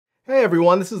Hey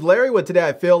everyone, this is Larry with Today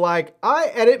I Feel Like. I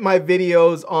edit my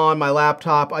videos on my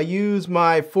laptop. I use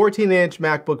my 14-inch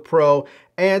MacBook Pro,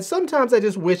 and sometimes I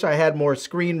just wish I had more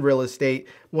screen real estate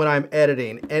when I'm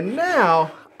editing. And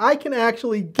now I can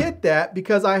actually get that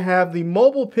because I have the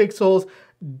Mobile Pixels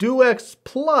Duex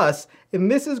Plus,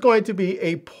 and this is going to be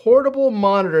a portable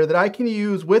monitor that I can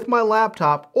use with my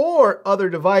laptop or other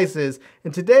devices.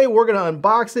 And today we're going to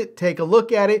unbox it, take a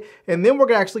look at it, and then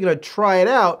we're actually going to try it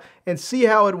out and see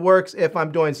how it works if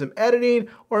I'm doing some editing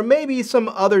or maybe some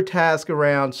other task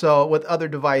around with other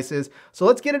devices. So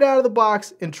let's get it out of the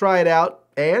box and try it out,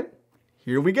 and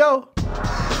here we go.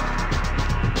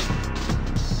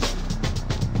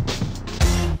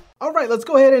 All right, let's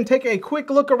go ahead and take a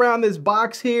quick look around this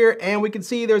box here, and we can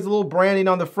see there's a little branding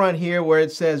on the front here where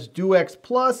it says Duex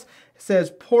Plus. It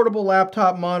says portable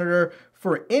laptop monitor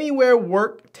for anywhere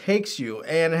work takes you,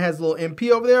 and it has a little MP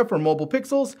over there for Mobile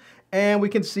Pixels, and we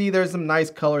can see there's some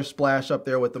nice color splash up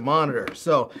there with the monitor.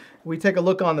 So we take a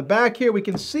look on the back here, we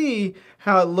can see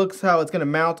how it looks, how it's gonna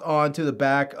mount onto the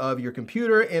back of your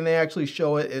computer, and they actually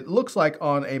show it looks like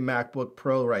on a MacBook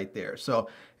Pro right there. So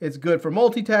it's good for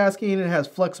multitasking. It has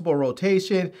flexible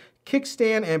rotation,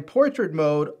 kickstand and portrait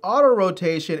mode, auto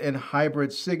rotation, and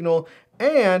hybrid signal.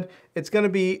 And it's gonna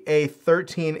be a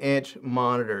 13-inch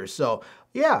monitor. So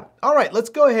yeah, all right, let's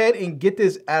go ahead and get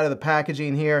this out of the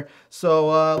packaging here.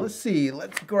 So let's see,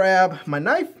 let's grab my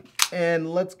knife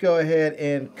and let's go ahead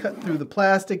and cut through the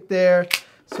plastic there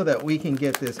so that we can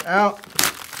get this out.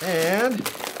 And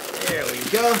there we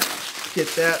go. Get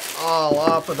that all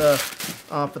off of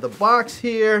the box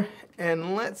here,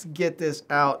 and let's get this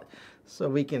out so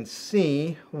we can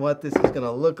see what this is going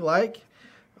to look like.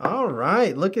 All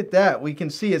right, look at that. We can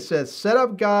see it says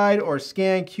setup guide or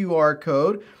scan QR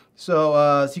code.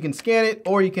 So you can scan it,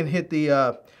 or you can hit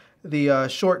the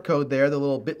short code there, the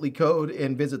little bit.ly code,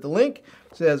 and visit the link.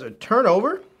 It says turn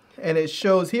over, and it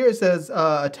shows here, it says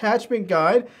attachment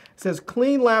guide. It says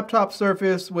clean laptop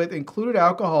surface with included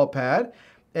alcohol pad,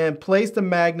 and place the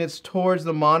magnets towards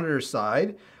the monitor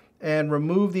side and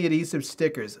remove the adhesive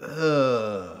stickers.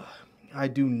 Ugh, I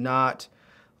do not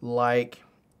like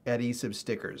adhesive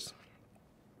stickers.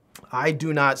 I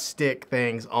do not stick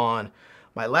things on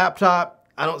my laptop.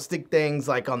 I don't stick things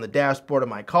like on the dashboard of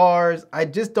my cars. I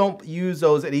just don't use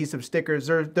those adhesive stickers.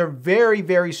 They're very,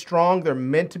 very strong. They're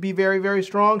meant to be very, very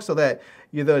strong so that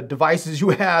the devices you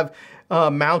have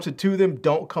mounted to them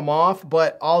don't come off,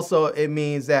 but also it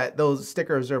means that those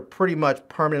stickers are pretty much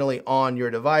permanently on your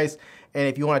device, and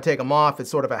if you want to take them off, it's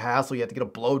sort of a hassle. You have to get a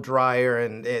blow dryer,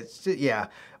 and it's just, yeah.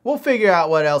 We'll figure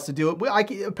out what else to do.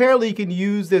 Apparently you can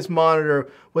use this monitor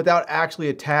without actually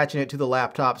attaching it to the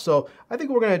laptop, so I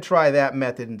think we're going to try that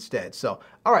method instead. So,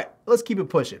 all right, let's keep it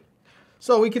pushing.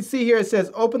 So we can see here it says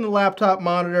open the laptop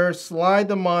monitor, slide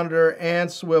the monitor,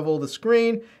 and swivel the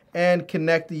screen, and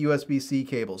connect the USB-C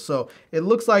cable. So it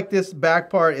looks like this back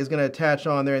part is gonna attach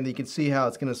on there, and you can see how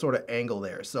it's gonna sort of angle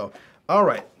there. So, all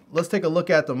right, let's take a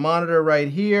look at the monitor right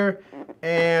here,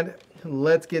 and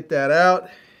let's get that out.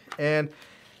 And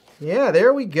yeah,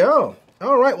 there we go.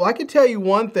 All right, well, I can tell you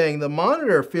one thing. The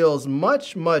monitor feels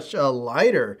much, much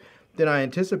lighter than I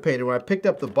anticipated. When I picked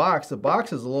up the box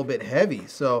is a little bit heavy.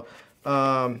 So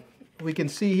we can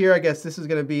see here, I guess this is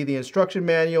going to be the instruction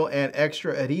manual and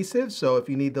extra adhesives. So if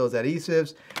you need those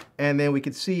adhesives, and then we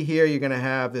can see here, you're going to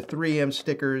have the 3M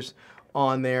stickers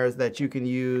on there that you can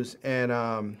use, and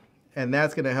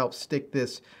that's going to help stick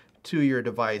this to your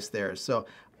device there. So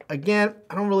again,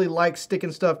 I don't really like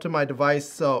sticking stuff to my device,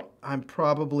 so I'm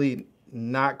probably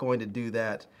not going to do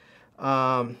that.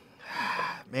 Man,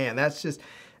 that's just,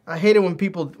 I hate it when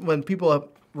people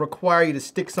require you to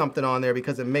stick something on there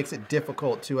because it makes it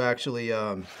difficult to actually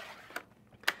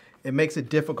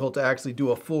do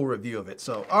a full review of it.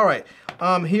 So, all right,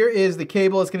 here is the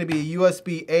cable. It's going to be a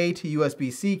USB-A to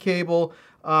USB-C cable,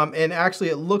 and actually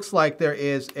it looks like there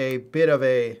is a bit of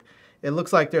it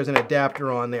looks like there's an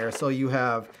adapter on there. So you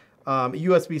have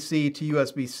USB-C to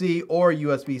USB-C or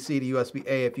USB-C to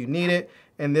USB-A if you need it.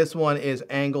 And this one is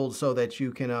angled so that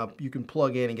you can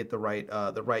plug in and get the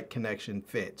right connection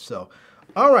fit. So,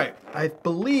 all right, I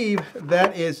believe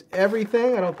that is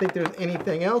everything. I don't think there's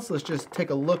anything else. Let's just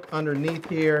take a look underneath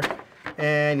here.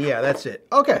 And yeah, that's it.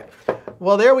 Okay,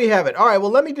 well, there we have it. All right, well,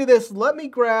 let me do this. Let me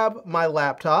grab my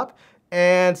laptop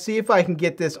and see if I can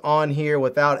get this on here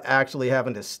without actually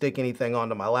having to stick anything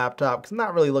onto my laptop, because I'm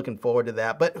not really looking forward to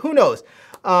that, but who knows?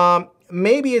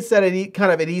 Maybe it's that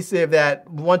kind of adhesive that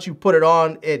once you put it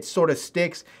on, it sort of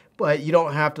sticks, but you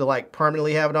don't have to like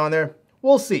permanently have it on there.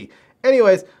 We'll see.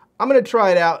 Anyways, I'm gonna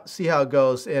try it out, see how it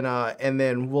goes, and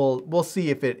then we'll see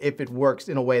if it works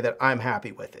in a way that I'm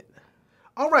happy with it.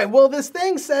 All right, well, this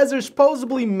thing says there's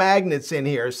supposedly magnets in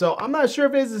here. So I'm not sure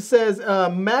if it is. It says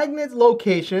magnet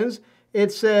locations.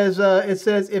 It says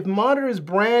if monitor is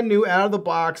brand new out of the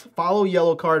box, follow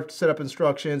yellow card setup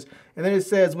instructions. And then it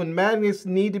says when magnets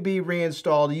need to be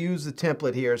reinstalled, use the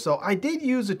template here. So I did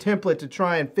use a template to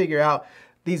try and figure out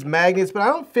these magnets, but I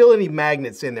don't feel any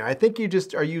magnets in there. I think you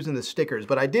just are using the stickers,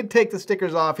 but I did take the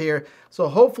stickers off here. So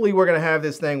hopefully we're gonna have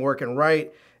this thing working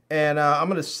right. And I'm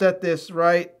gonna set this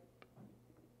right.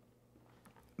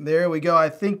 There we go. I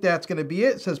think that's gonna be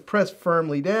it. It says press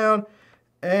firmly down.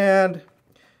 And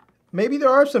maybe there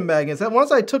are some magnets. And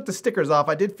once I took the stickers off,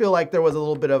 I did feel like there was a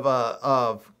little bit of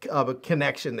a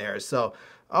connection there. So,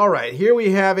 all right, here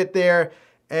we have it there.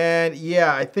 And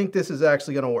yeah, I think this is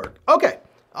actually gonna work. Okay,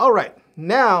 all right.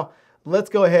 Now,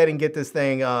 let's go ahead and get this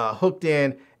thing hooked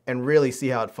in and really see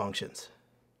how it functions.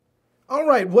 All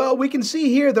right, well, we can see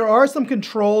here there are some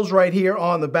controls right here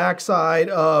on the back side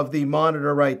of the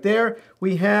monitor right there.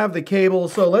 We have the cable,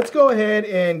 so let's go ahead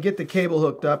and get the cable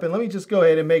hooked up. And let me just go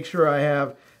ahead and make sure I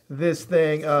have this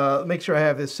thing, make sure I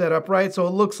have this set up right. So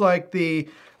it looks like the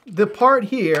part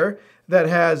here that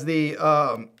has the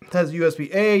has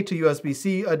USB-A to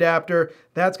USB-C adapter,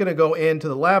 that's gonna go into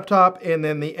the laptop, and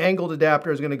then the angled adapter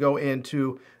is gonna go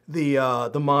into the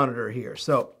monitor here.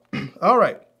 So, all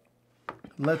right,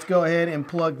 let's go ahead and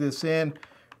plug this in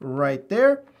right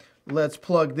there. Let's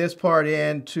plug this part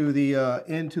into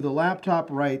the laptop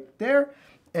right there.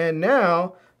 And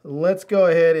now, let's go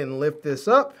ahead and lift this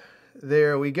up.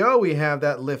 There we go, we have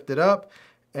that lifted up.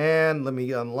 And let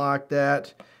me unlock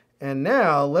that. And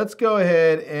now let's go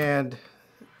ahead and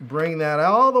bring that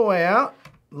all the way out.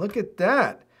 Look at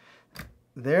that.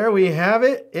 There we have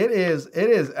it. It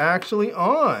is actually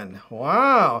on.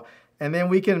 Wow. And then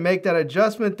we can make that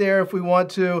adjustment there if we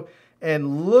want to.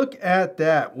 And look at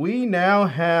that. We now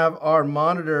have our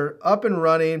monitor up and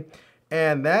running,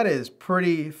 and that is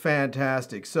pretty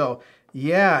fantastic. So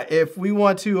yeah, if we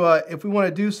want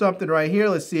to do something right here,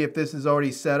 let's see if this is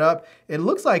already set up. It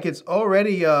looks like it's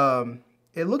already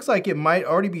it looks like it might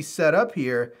already be set up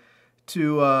here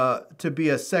to be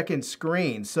a second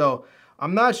screen. So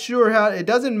I'm not sure how, it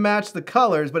doesn't match the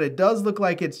colors, but it does look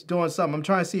like it's doing something. I'm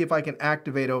trying to see if I can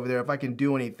activate over there, if I can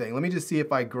do anything. Let me just see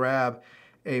if I grab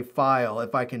a file,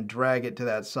 if I can drag it to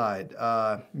that side.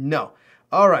 No.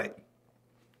 All right.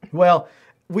 Well,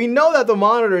 we know that the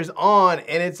monitor is on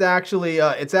and it's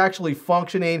actually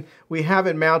functioning. We have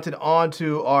it mounted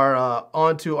onto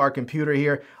our computer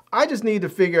here. I just need to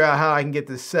figure out how I can get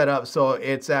this set up so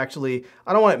it's actually,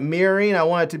 I don't want it mirroring, I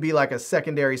want it to be like a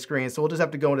secondary screen. So we'll just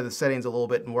have to go into the settings a little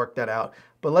bit and work that out.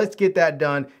 But let's get that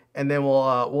done, and then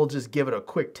we'll just give it a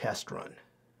quick test run.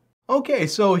 Okay,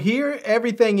 so here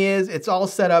everything is, it's all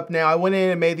set up now. I went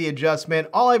in and made the adjustment.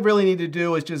 All I really need to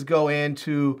do is just go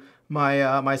into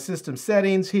my system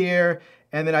settings here,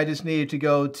 and then I just needed to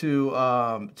go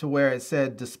to where it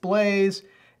said displays.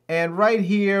 And right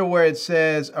here where it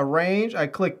says arrange, I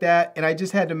clicked that, and I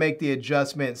just had to make the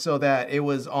adjustment so that it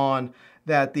was on,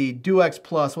 that the Duex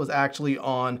Plus was actually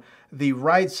on the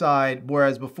right side,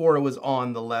 whereas before it was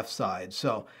on the left side.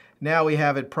 So now we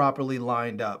have it properly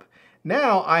lined up.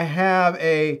 Now I have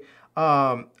a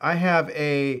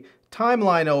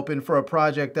timeline open for a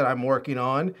project that I'm working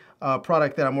on,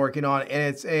 product that I'm working on,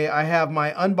 and I have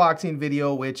my unboxing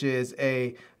video, which is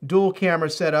a dual camera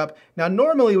setup. Now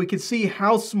normally we could see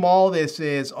how small this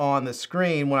is on the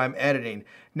screen when I'm editing.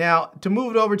 Now to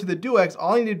move it over to the Duex,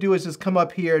 all I need to do is just come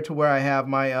up here to where I have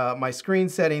my my screen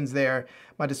settings there,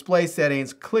 my display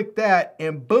settings, click that,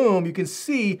 and boom, you can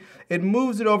see it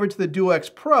moves it over to the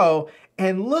Duex Pro,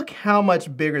 and look how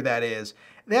much bigger that is.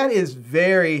 That is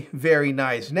very, very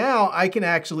nice. Now I can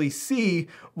actually see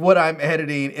what I'm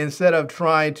editing instead of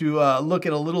trying to look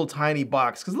at a little tiny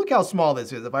box, because look how small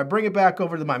this is. If I bring it back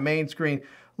over to my main screen,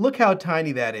 look how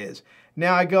tiny that is.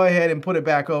 Now I go ahead and put it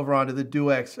back over onto the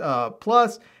Duex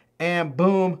Plus, and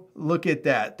boom, look at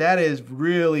that. That is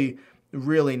really,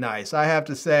 really nice. I have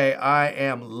to say, I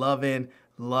am loving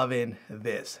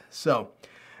this. So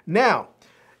now,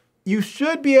 you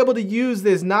should be able to use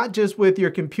this not just with your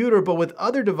computer, but with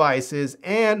other devices.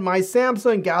 And my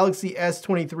Samsung Galaxy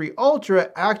S23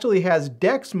 Ultra actually has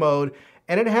DeX mode,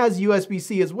 and it has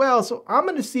USB-C as well. So I'm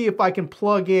going to see if I can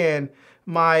plug in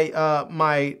my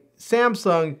my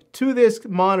Samsung to this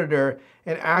monitor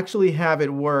and actually have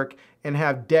it work and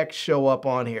have DeX show up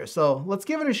on here. So let's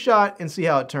give it a shot and see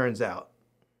how it turns out.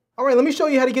 All right, let me show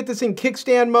you how to get this in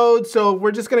kickstand mode. So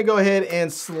we're just gonna go ahead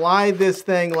and slide this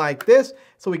thing like this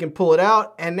so we can pull it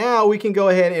out. And now we can go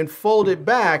ahead and fold it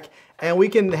back. and we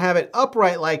can have it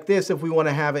upright like this if we want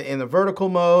to have it in the vertical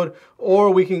mode,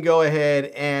 or we can go ahead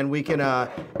and we can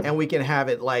have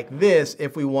it like this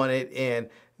if we want it in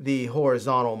the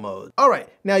horizontal mode. All right,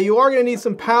 now you are going to need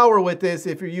some power with this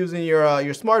if you're using your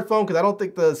smartphone, because I don't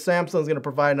think the Samsung's going to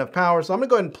provide enough power. So I'm going to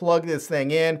go ahead and plug this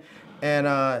thing in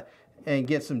and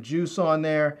get some juice on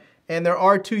there. And there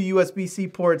are 2 USB-C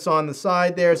ports on the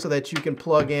side there so that you can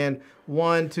plug in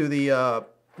one to the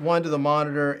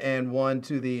monitor and one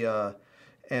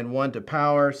to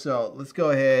power. So let's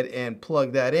go ahead and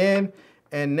plug that in.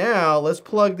 And now let's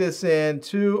plug this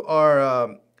into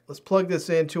our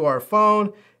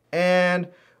phone, and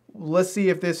let's see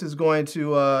if this is going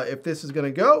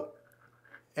to go.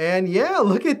 And yeah,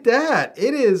 look at that.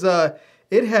 It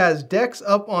has Duex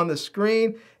up on the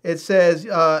screen. It says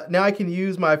now I can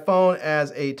use my phone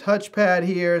as a touchpad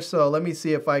here. So let me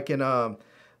see if I can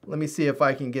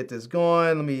get this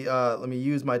going. Let me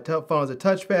use my phone as a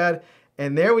touchpad.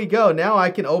 And there we go. Now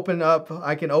I can open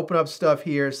up stuff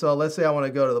here. So let's say I want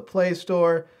to go to the Play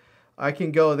Store. I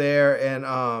can go there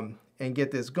and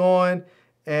get this going.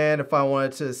 And if I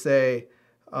wanted to say,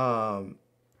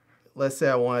 let's say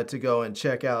I wanted to go and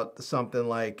check out something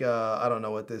like, I don't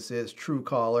know what this is,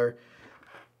 Truecaller.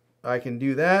 I can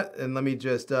do that. And let me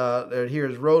just,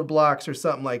 here's Roadblocks or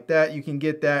something like that. You can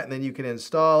get that and then you can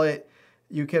install it.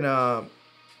 You can,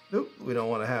 we don't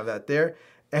want to have that there.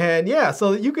 And yeah,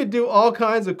 so you could do all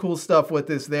kinds of cool stuff with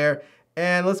this there.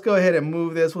 And let's go ahead and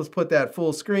move this. Let's put that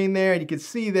full screen there. And you can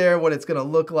see there what it's going to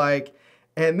look like.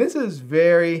 And this is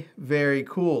very, very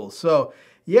cool. So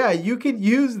yeah, you could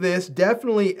use this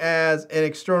definitely as an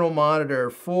external monitor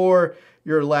for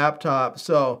your laptop.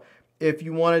 So if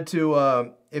you wanted to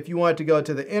go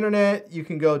to the internet, you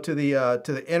can go to the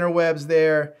interwebs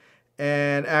there.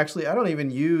 And actually, I don't even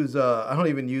use the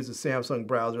Samsung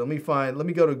browser. Let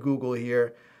me go to Google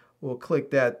here. We'll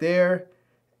click that there.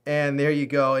 And there you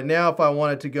go. And now if I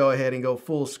wanted to go ahead and go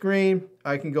full screen,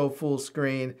 I can go full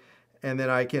screen, and then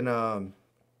I can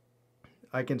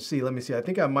see, let me see, I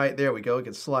think I might, there we go. It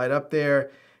can slide up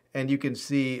there, and you can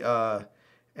see, and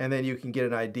then you can get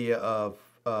an idea of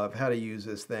how to use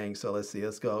this thing. So let's see,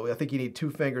 let's go. I think you need 2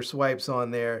 finger swipes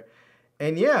on there.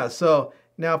 And yeah, so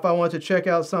now if I want to check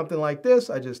out something like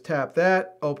this, I just tap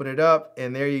that, open it up,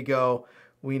 and there you go.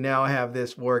 We now have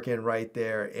this working right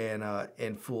there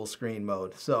in full screen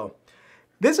mode. So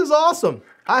this is awesome.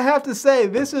 I have to say,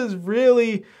 this is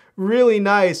really, really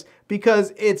nice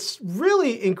because it's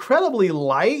really incredibly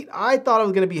light. I thought it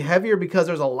was going to be heavier because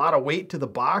there's a lot of weight to the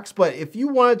box, but if you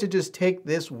wanted to just take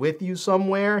this with you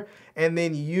somewhere and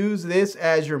then use this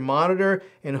as your monitor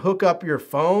and hook up your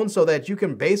phone so that you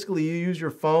can basically use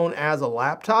your phone as a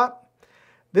laptop,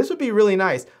 this would be really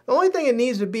nice. The only thing it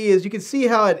needs to be is, you can see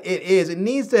how it is. It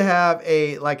needs to have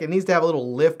a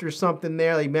little lift or something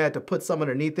there. Like you may have to put some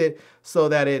underneath it so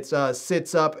that it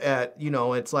sits up at,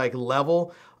 it's like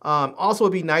level. Also,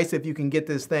 it'd be nice if you can get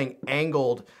this thing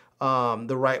angled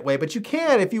the right way. But you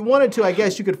can, if you wanted to, I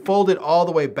guess you could fold it all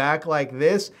the way back like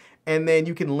this, and then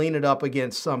you can lean it up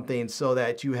against something so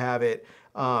that you have it,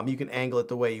 you can angle it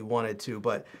the way you want it to.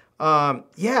 But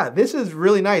yeah, this is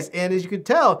really nice. And as you can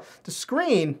tell, the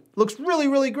screen looks really,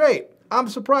 really great. I'm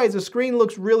surprised the screen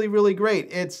looks really, really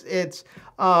great. I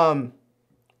don't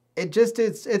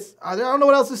know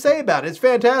what else to say about it. It's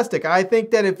fantastic. I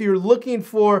think that if you're looking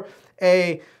for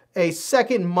a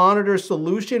second monitor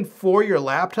solution for your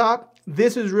laptop,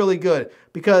 this is really good,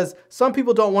 because some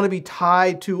people don't want to be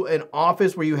tied to an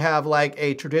office where you have like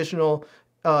a traditional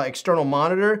external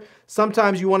monitor.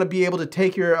 Sometimes you want to be able to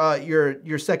take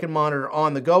your second monitor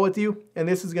on the go with you, and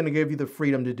this is going to give you the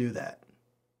freedom to do that.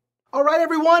 All right,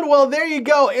 everyone, well, there you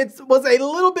go. It was a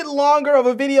little bit longer of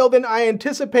a video than I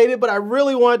anticipated, but I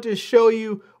really wanted to show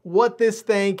you what this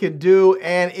thing can do,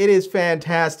 and it is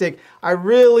fantastic. I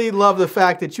really love the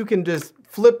fact that you can just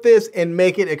flip this and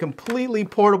make it a completely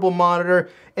portable monitor.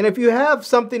 And if you have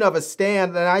something of a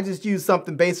stand, and I just use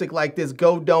something basic like this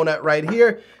Go Donut right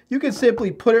here, you can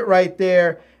simply put it right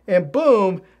there, and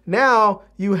boom, now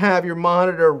you have your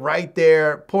monitor right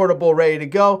there, portable, ready to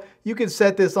go. You can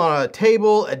set this on a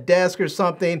table, a desk, or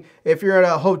something. If you're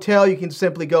at a hotel, you can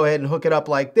simply go ahead and hook it up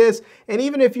like this. And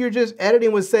even if you're just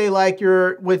editing with, say, like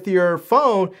with your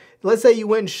phone, let's say you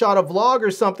went and shot a vlog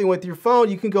or something with your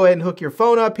phone, you can go ahead and hook your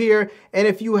phone up here. And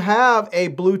if you have a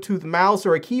Bluetooth mouse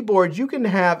or a keyboard, you can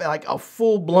have like a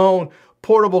full-blown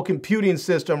portable computing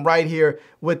system right here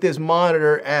with this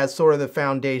monitor as sort of the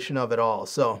foundation of it all.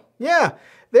 So yeah,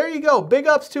 there you go. Big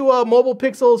ups to Mobile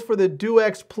Pixels for the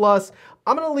Duex Plus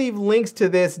I'm gonna leave links to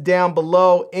this down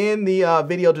below in the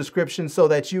video description so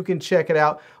that you can check it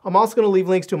out. I'm also gonna leave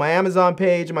links to my Amazon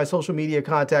page and my social media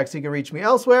contacts so you can reach me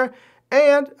elsewhere.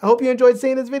 And I hope you enjoyed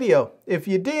seeing this video. If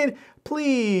you did,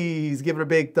 please give it a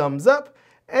big thumbs up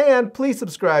and please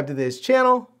subscribe to this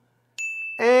channel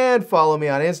and follow me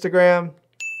on Instagram.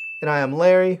 And I am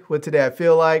Larry with Today I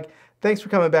Feel Like. Thanks for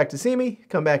coming back to see me.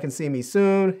 Come back and see me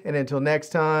soon. And until next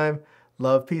time,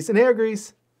 love, peace, and hair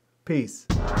grease. Peace.